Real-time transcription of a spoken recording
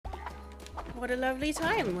What a lovely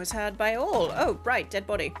time was had by all. Oh, right, dead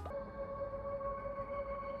body.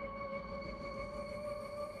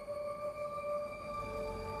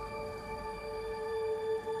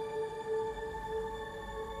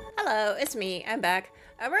 Hello, it's me. I'm back.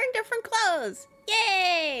 I'm wearing different clothes.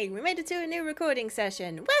 Yay! We made it to a new recording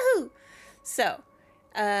session. Woohoo! So,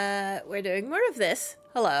 we're doing more of this.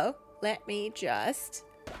 Hello. Let me just...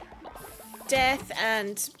 Death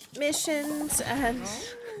and missions and...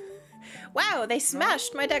 Wow, they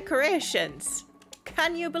smashed my decorations.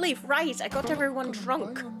 Can you believe? Right, I got everyone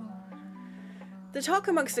drunk. The talk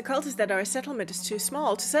amongst the cultists that our settlement is too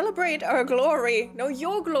small to celebrate our glory. No,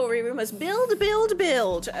 your glory. We must build, build,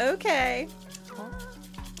 build. Okay.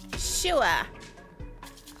 Sure.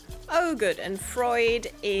 Oh, good. And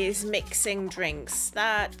Freud is mixing drinks.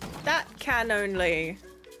 That can only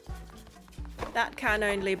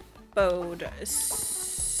bode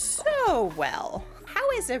so well. How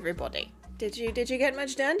is everybody? Did you get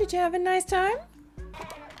much done? Did you have a nice time?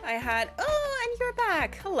 I had. Oh, and you're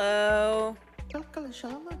back. Hello.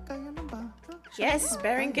 Yes,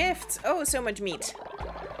 bearing gifts. Oh, so much meat.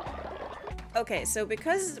 Okay, so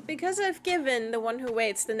because I've given the one who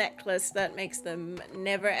waits the necklace that makes them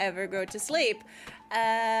never ever go to sleep, we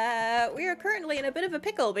are currently in a bit of a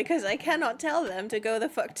pickle because I cannot tell them to go the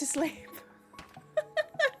fuck to sleep.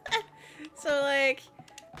 So like,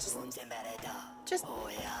 just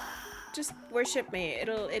worship me.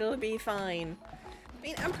 It'll be fine. I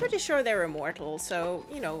mean, I'm pretty sure they're immortal, so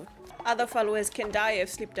you know. Other followers can die of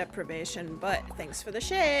sleep deprivation, but thanks for the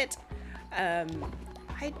shit. I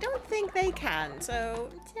don't think they can, so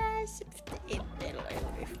yes,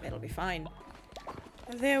 it'll be fine.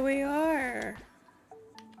 There we are.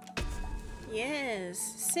 Yes,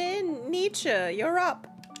 Sin Nietzsche, you're up.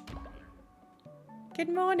 Good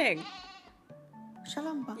morning.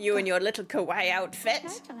 You and your little kawaii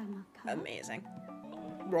outfit. Amazing.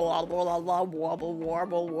 Wobble, wobble,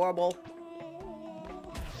 warble, warble.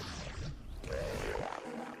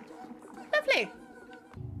 Lovely.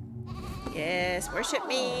 Yes, worship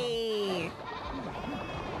me.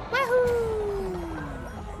 Wahoo!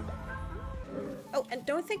 Oh, and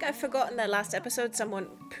don't think I've forgotten that last episode someone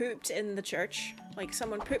pooped in the church. Like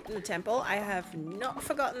someone pooped in the temple. I have not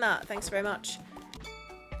forgotten that. Thanks very much.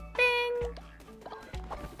 Bing!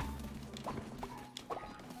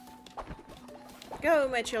 Go,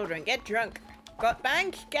 my children. Get drunk. Got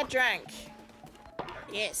bank? Get drank.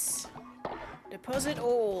 Yes. Deposit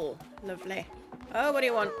all. Lovely. Oh, what do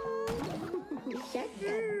you want?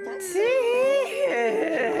 See?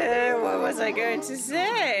 What was I going to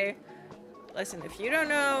say? Listen, if you don't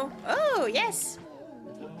know... Oh, yes!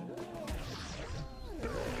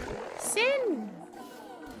 Sin!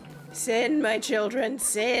 Sin, my children,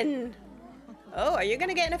 sin! Oh, are you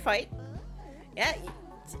gonna get in a fight? Yeah.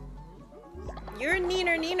 Your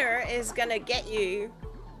neener is gonna get you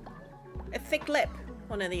a thick lip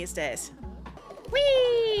one of these days.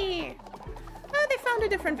 Whee! Oh, they found a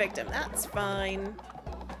different victim. That's fine.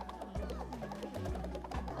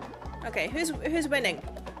 Okay, who's winning?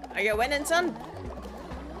 Are you winning, son?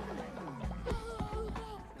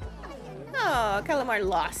 Oh, Kallamar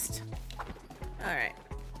lost. Alright.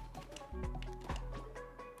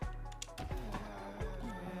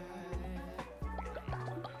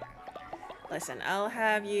 Listen, I'll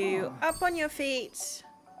have you up on your feet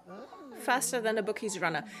faster than a bookie's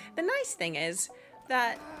runner. The nice thing is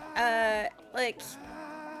that, like,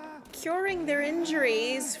 curing their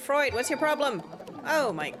injuries... Freud, what's your problem?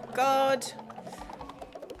 Oh my god.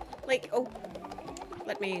 Like, oh,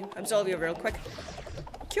 let me absolve you real quick.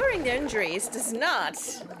 Curing their injuries does not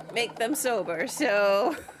make them sober,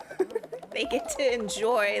 so they get to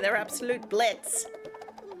enjoy their absolute blitz.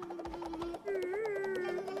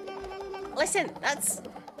 Listen, that's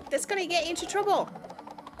gonna get you into trouble.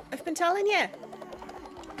 I've been telling you.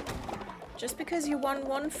 Just because you won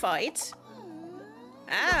one fight.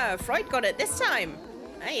 Ah, Freud got it this time.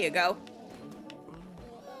 There you go.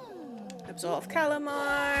 Absolve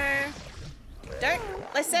Kallamar. Don't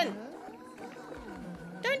listen.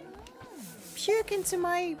 Don't puke into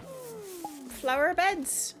my flower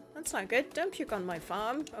beds. That's not good. Don't puke on my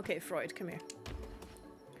farm. Okay, Freud, come here.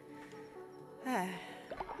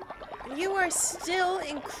 You are still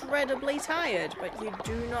incredibly tired, but you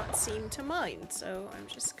do not seem to mind, so I'm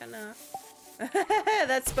just gonna...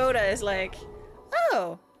 That Spoda is like,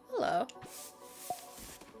 oh, hello.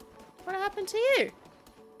 What happened to you?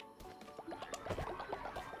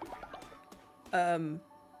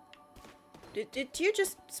 Did you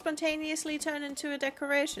just spontaneously turn into a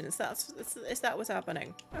decoration? Is that what's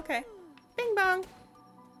happening? Okay. Bing bong.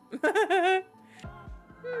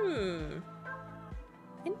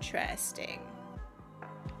 Interesting.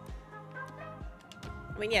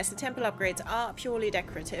 I mean, yes, the temple upgrades are purely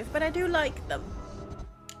decorative, but I do like them.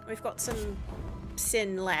 We've got some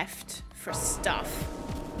sin left for stuff.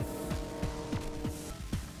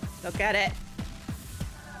 Look at it.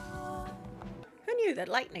 Who knew that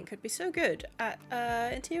lightning could be so good at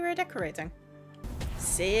interior decorating?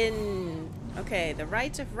 Sin. Okay, the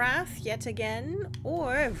Rite of Wrath yet again,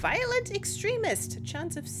 or Violent Extremist, a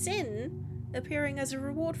chance of sin appearing as a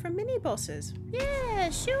reward for mini-bosses. Yeah,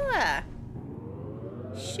 sure.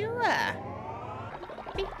 Sure.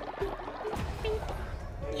 Beep, beep, beep, beep.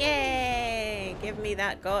 Yay! Give me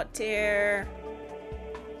that god tier.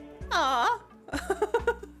 Aww.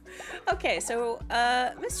 Okay, so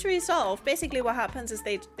mystery solved. Basically what happens is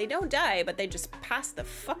they don't die, but they just pass the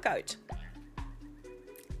fuck out.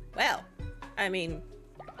 Well, I mean,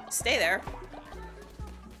 stay there.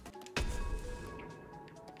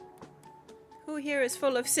 Who here is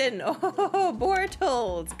full of sin? Oh,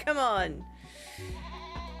 Bortles, come on.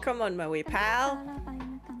 Come on, my wee pal.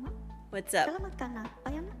 What's up?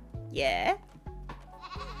 Yeah?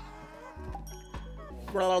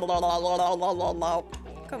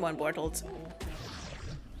 Come on, Bortles.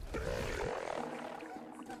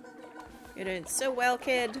 You're doing so well,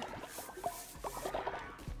 kid.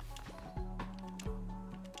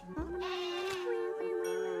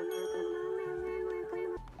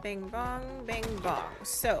 Bing bong, bing bong.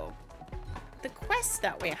 So, the quest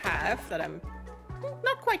that we have, that I'm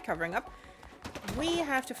not quite covering up, we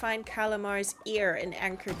have to find Kallamar's ear in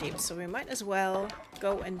Anchor Deep, so we might as well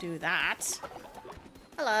go and do that.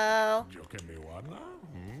 Hello.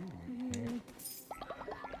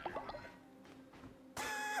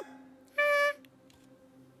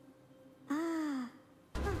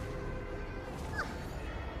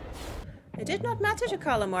 It did not matter to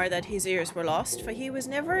Kallamar that his ears were lost, for he was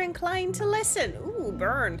never inclined to listen. Ooh,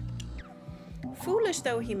 burn. Foolish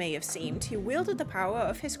though he may have seemed, he wielded the power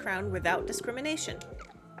of his crown without discrimination.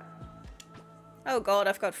 Oh god,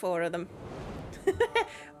 I've got 4 of them.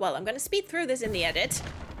 Well, I'm gonna speed through this in the edit.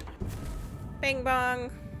 Bing bong.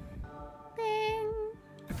 Bing.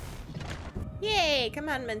 Yay,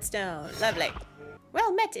 commandment stone. Lovely.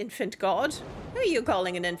 Well met, infant god. Who are you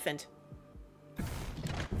calling an infant?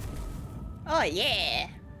 Oh yeah!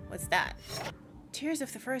 What's that? Tears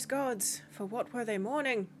of the first gods. For what were they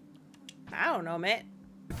mourning? I don't know, mate.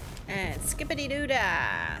 And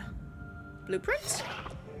skippity-doo-dah. Blueprint?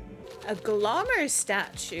 A Kallamar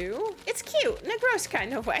statue? It's cute in a gross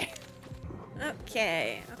kind of way.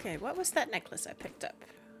 Okay, okay, what was that necklace I picked up?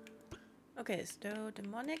 Okay, so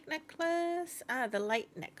demonic necklace. Ah, the light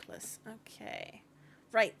necklace. Okay.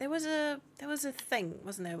 Right, there was a thing,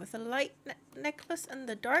 wasn't there, with the light necklace and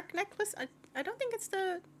the dark necklace? I don't think it's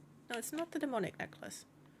the... No, it's not the demonic necklace.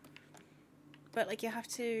 But, like, you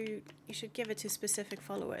should give it to specific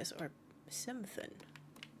followers or something.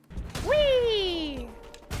 Whee!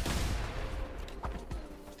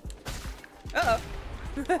 Uh-oh.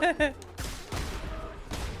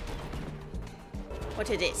 What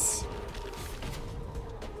it is?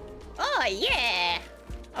 Oh, yeah!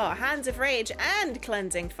 Oh, Hands of Rage and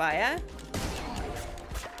Cleansing Fire.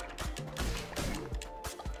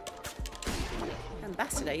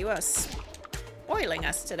 Ambassador, you are spoiling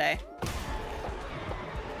us today.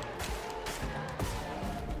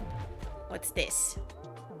 What's this?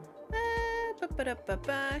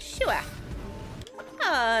 Sure.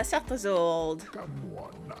 Ah, Sathazold.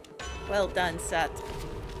 Well done, Sat.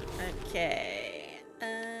 Okay.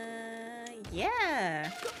 Yeah.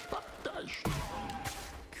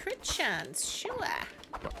 Crit chance, sure.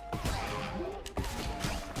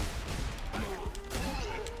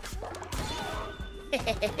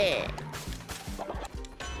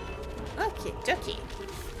 Okay, ducky.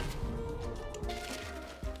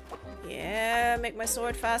 Yeah, make my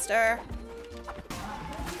sword faster.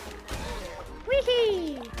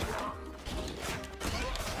 Wee-hee!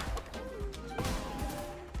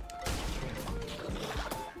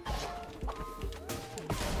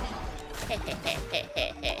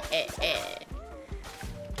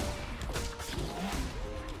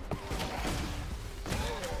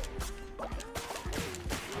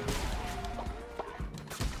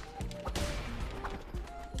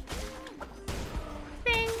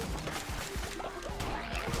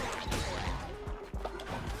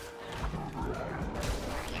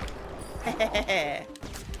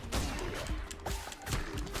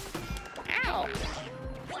 Ow!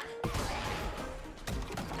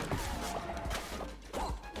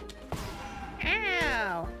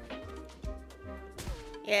 Ow!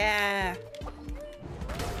 Yeah.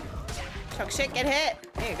 Talk shit, get hit.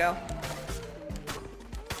 There you go.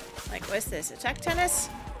 Like, what's this? Attack tennis?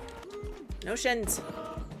 Notions.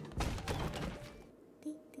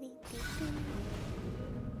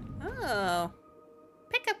 Oh.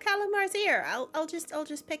 Pick up Kallamar's ear. I'll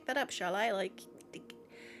just pick that up, shall I? Like,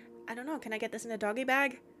 I don't know. Can I get this in a doggy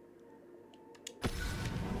bag?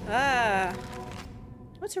 Ah.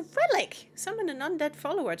 What's a relic? Summon an undead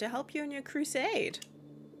follower to help you in your crusade.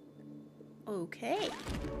 Okay.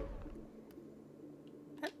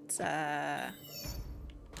 That's,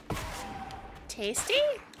 tasty?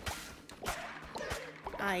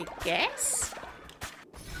 I guess?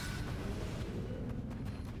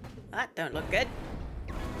 That don't look good.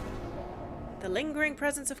 The lingering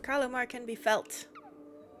presence of Kallamar can be felt.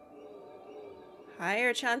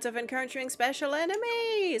 Higher chance of encountering special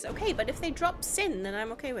enemies! Okay, but if they drop sin, then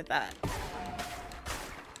I'm okay with that.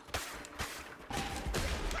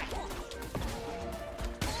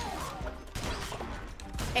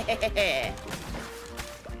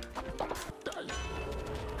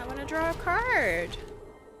 I want to draw a card.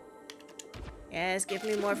 Yes, give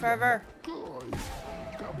me more fervor.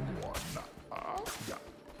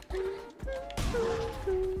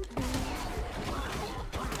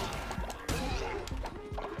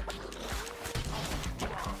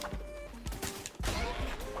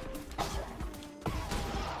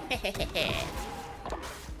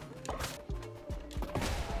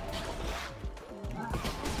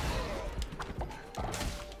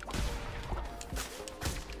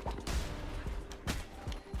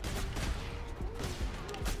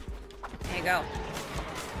 There you go.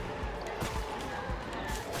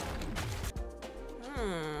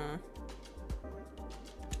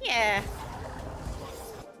 Yeah.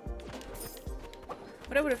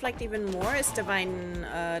 What I would have liked even more is Divine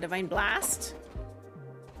Blast.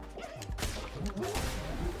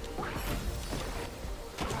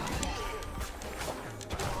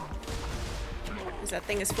 Because that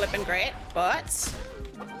thing is flipping great, but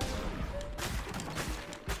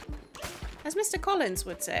as Mr. Collins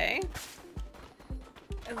would say,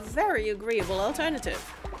 a very agreeable alternative.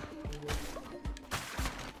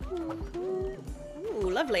 Ooh,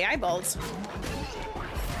 lovely eyeballs.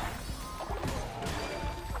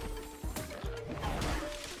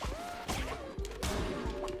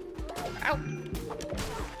 Ow!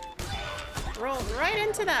 Rolled right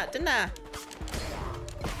into that, didn't I?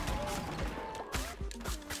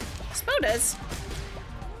 Spoders?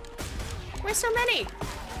 Where's so many?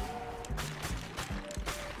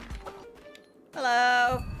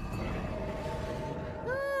 Hello.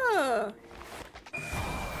 Oh.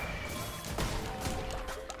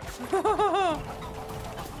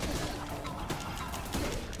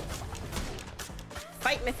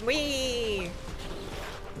 Fight with me.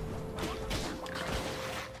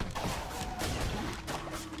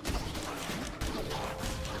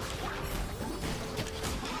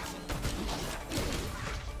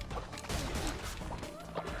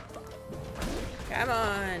 Come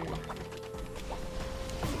on.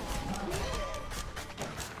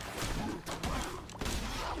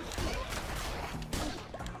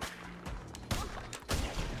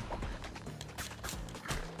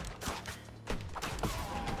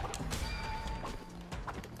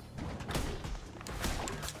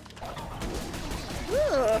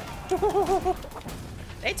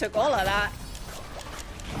 They took all of that.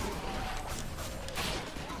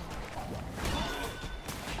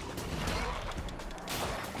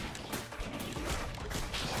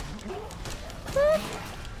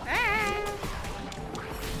 Ah.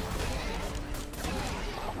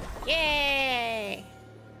 Yay!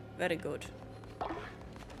 Very good.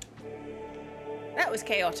 That was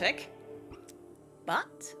chaotic,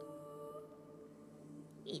 but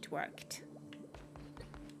it worked.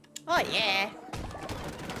 Oh yeah!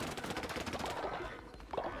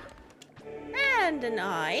 And an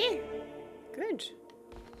eye. Good.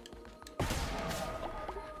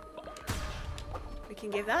 We can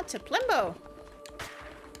give that to Plimbo.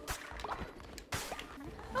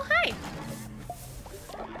 Oh, hi!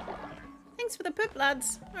 Thanks for the poop,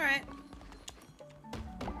 lads. Alright.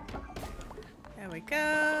 There we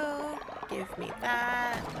go. Give me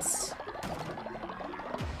that.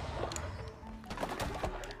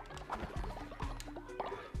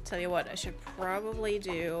 Tell you what, I should probably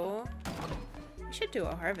do... I should do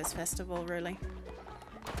a harvest festival, really.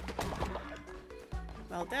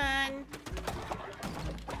 Well done.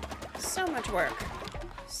 So much work.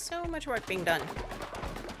 So much work being done.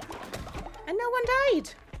 And no one died.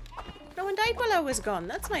 No one died while I was gone.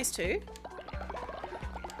 That's nice too.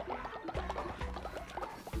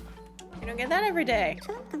 You don't get that every day.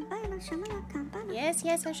 Yes,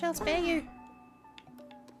 yes, I shall spare you.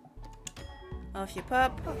 Off you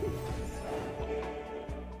pop.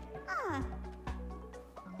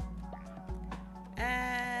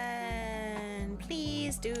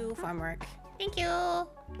 please do farm work. Thank you. Hi.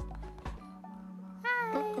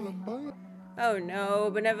 Oh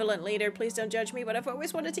no, benevolent leader, please don't judge me, but I've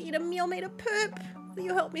always wanted to eat a meal made of poop. Will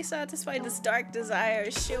you help me satisfy this dark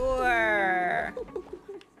desire? Sure.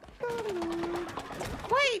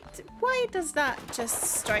 Why does that just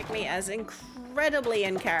strike me as incredibly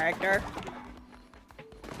in character?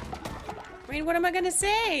 I mean, what am I gonna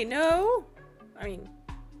say? No? I mean,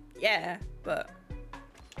 yeah, but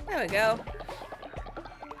there we go.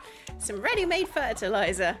 Some ready-made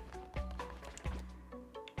fertilizer.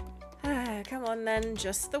 Come on then,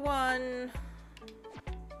 just the one.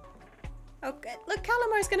 Okay, look,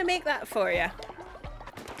 Kallamar's gonna make that for you.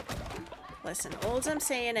 Listen, all I'm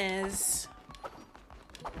saying is,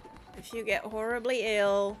 if you get horribly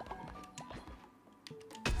ill,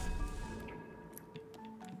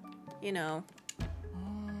 you know,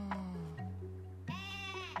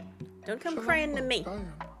 don't come crying to me.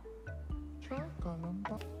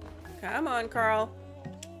 Come on, Carl.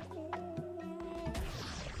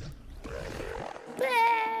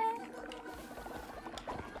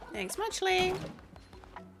 Thanks muchly.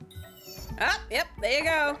 Oh, yep, there you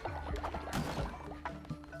go.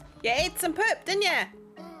 You ate some poop, didn't ya?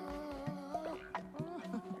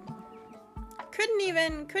 Couldn't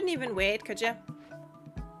even wait, could ya?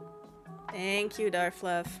 Thank you,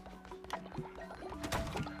 Darfluff.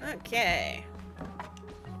 Okay.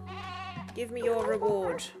 Give me your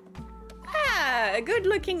reward. Ah, a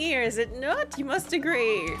good-looking ear, is it not? You must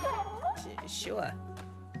agree. Sure.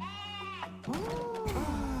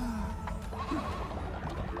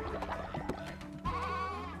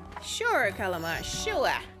 Sure, Kallamar,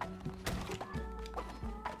 sure.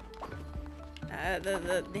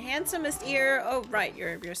 The handsomest ear. Oh, right,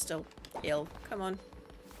 you're still ill. Come on.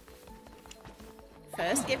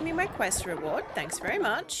 First, give me my quest reward. Thanks very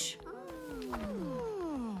much.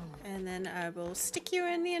 And then I will stick you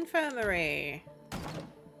in the infirmary.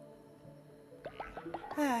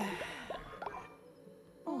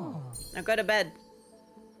 Now go to bed.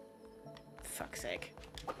 Fuck's sake.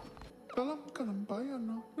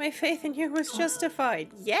 My faith in you was justified.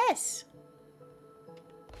 Yes!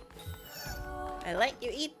 I let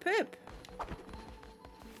you eat poop.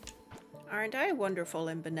 Aren't I wonderful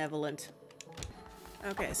and benevolent?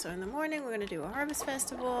 Okay, so in the morning we're gonna do a harvest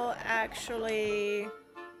festival. Actually...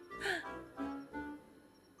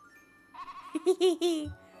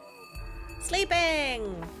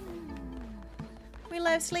 Sleeping! We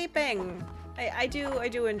love sleeping! I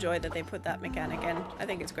do enjoy that they put that mechanic in. I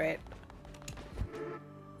think it's great.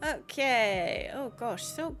 Okay. Oh gosh,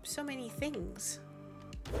 so many things.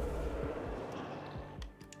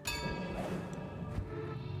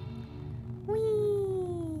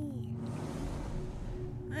 Whee!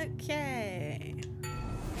 Okay.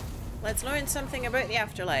 Let's learn something about the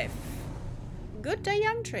afterlife. Good Day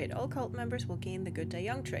Young trait. All cult members will gain the Good Day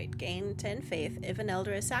Young trait. Gain 10 faith if an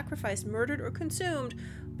elder is sacrificed, murdered, or consumed,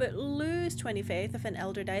 but lose 20 faith if an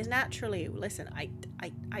elder dies naturally. Listen, I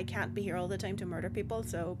can't be here all the time to murder people,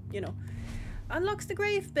 so, you know. Unlocks the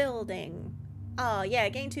grave building. Oh, yeah,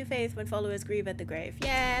 gain 2 faith when followers grieve at the grave.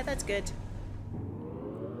 Yeah, that's good.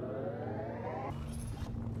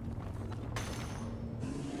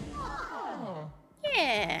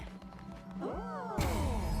 Yeah.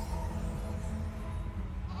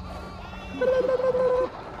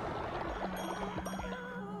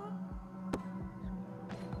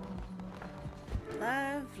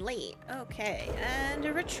 Lovely. Okay, and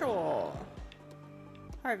a ritual.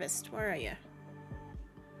 Harvest, where are you?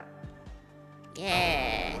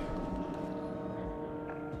 Yeah.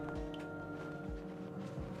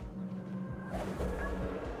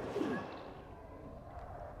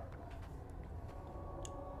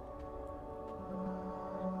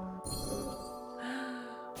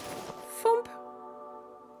 Thump.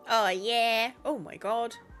 Oh, yeah. Oh my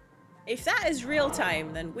god. If that is real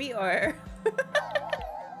time, then we are...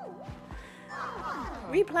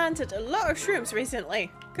 We planted a lot of shrooms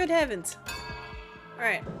recently. Good heavens.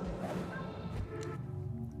 Alright.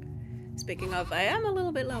 Speaking of, I am a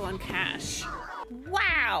little bit low on cash.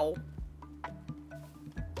 Wow!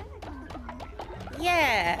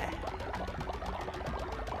 Yeah!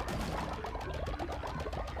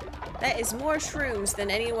 That is more shrooms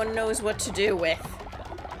than anyone knows what to do with.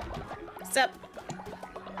 What's up?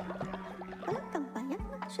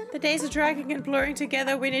 The days are dragging and blurring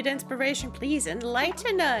together. We need inspiration. Please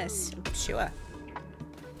enlighten us. Sure.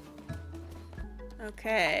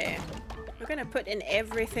 Okay. We're gonna put in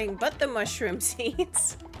everything but the mushroom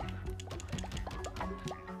seeds.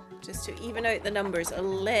 Just to even out the numbers a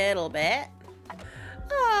little bit.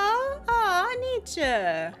 Aw, Nietzsche.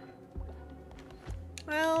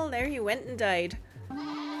 Well, there he went and died.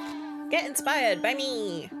 Get inspired by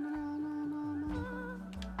me.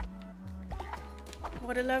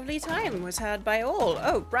 What a lovely time was had by all.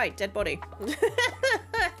 Oh, right, dead body.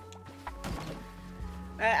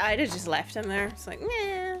 I'd have just left him there. It's like,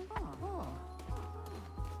 nah.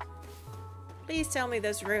 Please tell me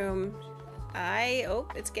this room. Oh,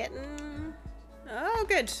 it's getting... Oh,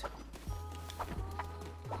 good.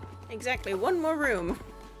 Exactly, one more room.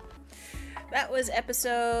 That was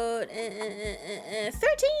episode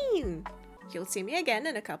 13. You'll see me again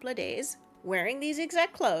in a couple of days, wearing these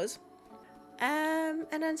exact clothes. And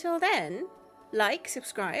until then, like,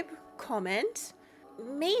 subscribe, comment.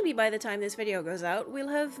 Maybe by the time this video goes out, we'll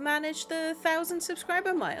have managed the 1,000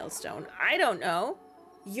 subscriber milestone. I don't know.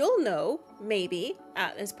 You'll know, maybe,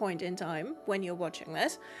 at this point in time, when you're watching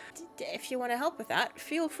this. If you want to help with that,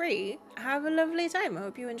 feel free. Have a lovely time. I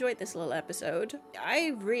hope you enjoyed this little episode.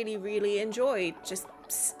 I really, really enjoyed just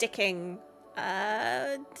sticking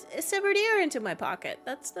a severed ear into my pocket.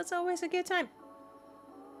 That's always a good time.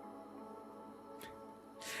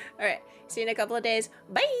 Alright, see you in a couple of days.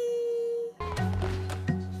 Bye!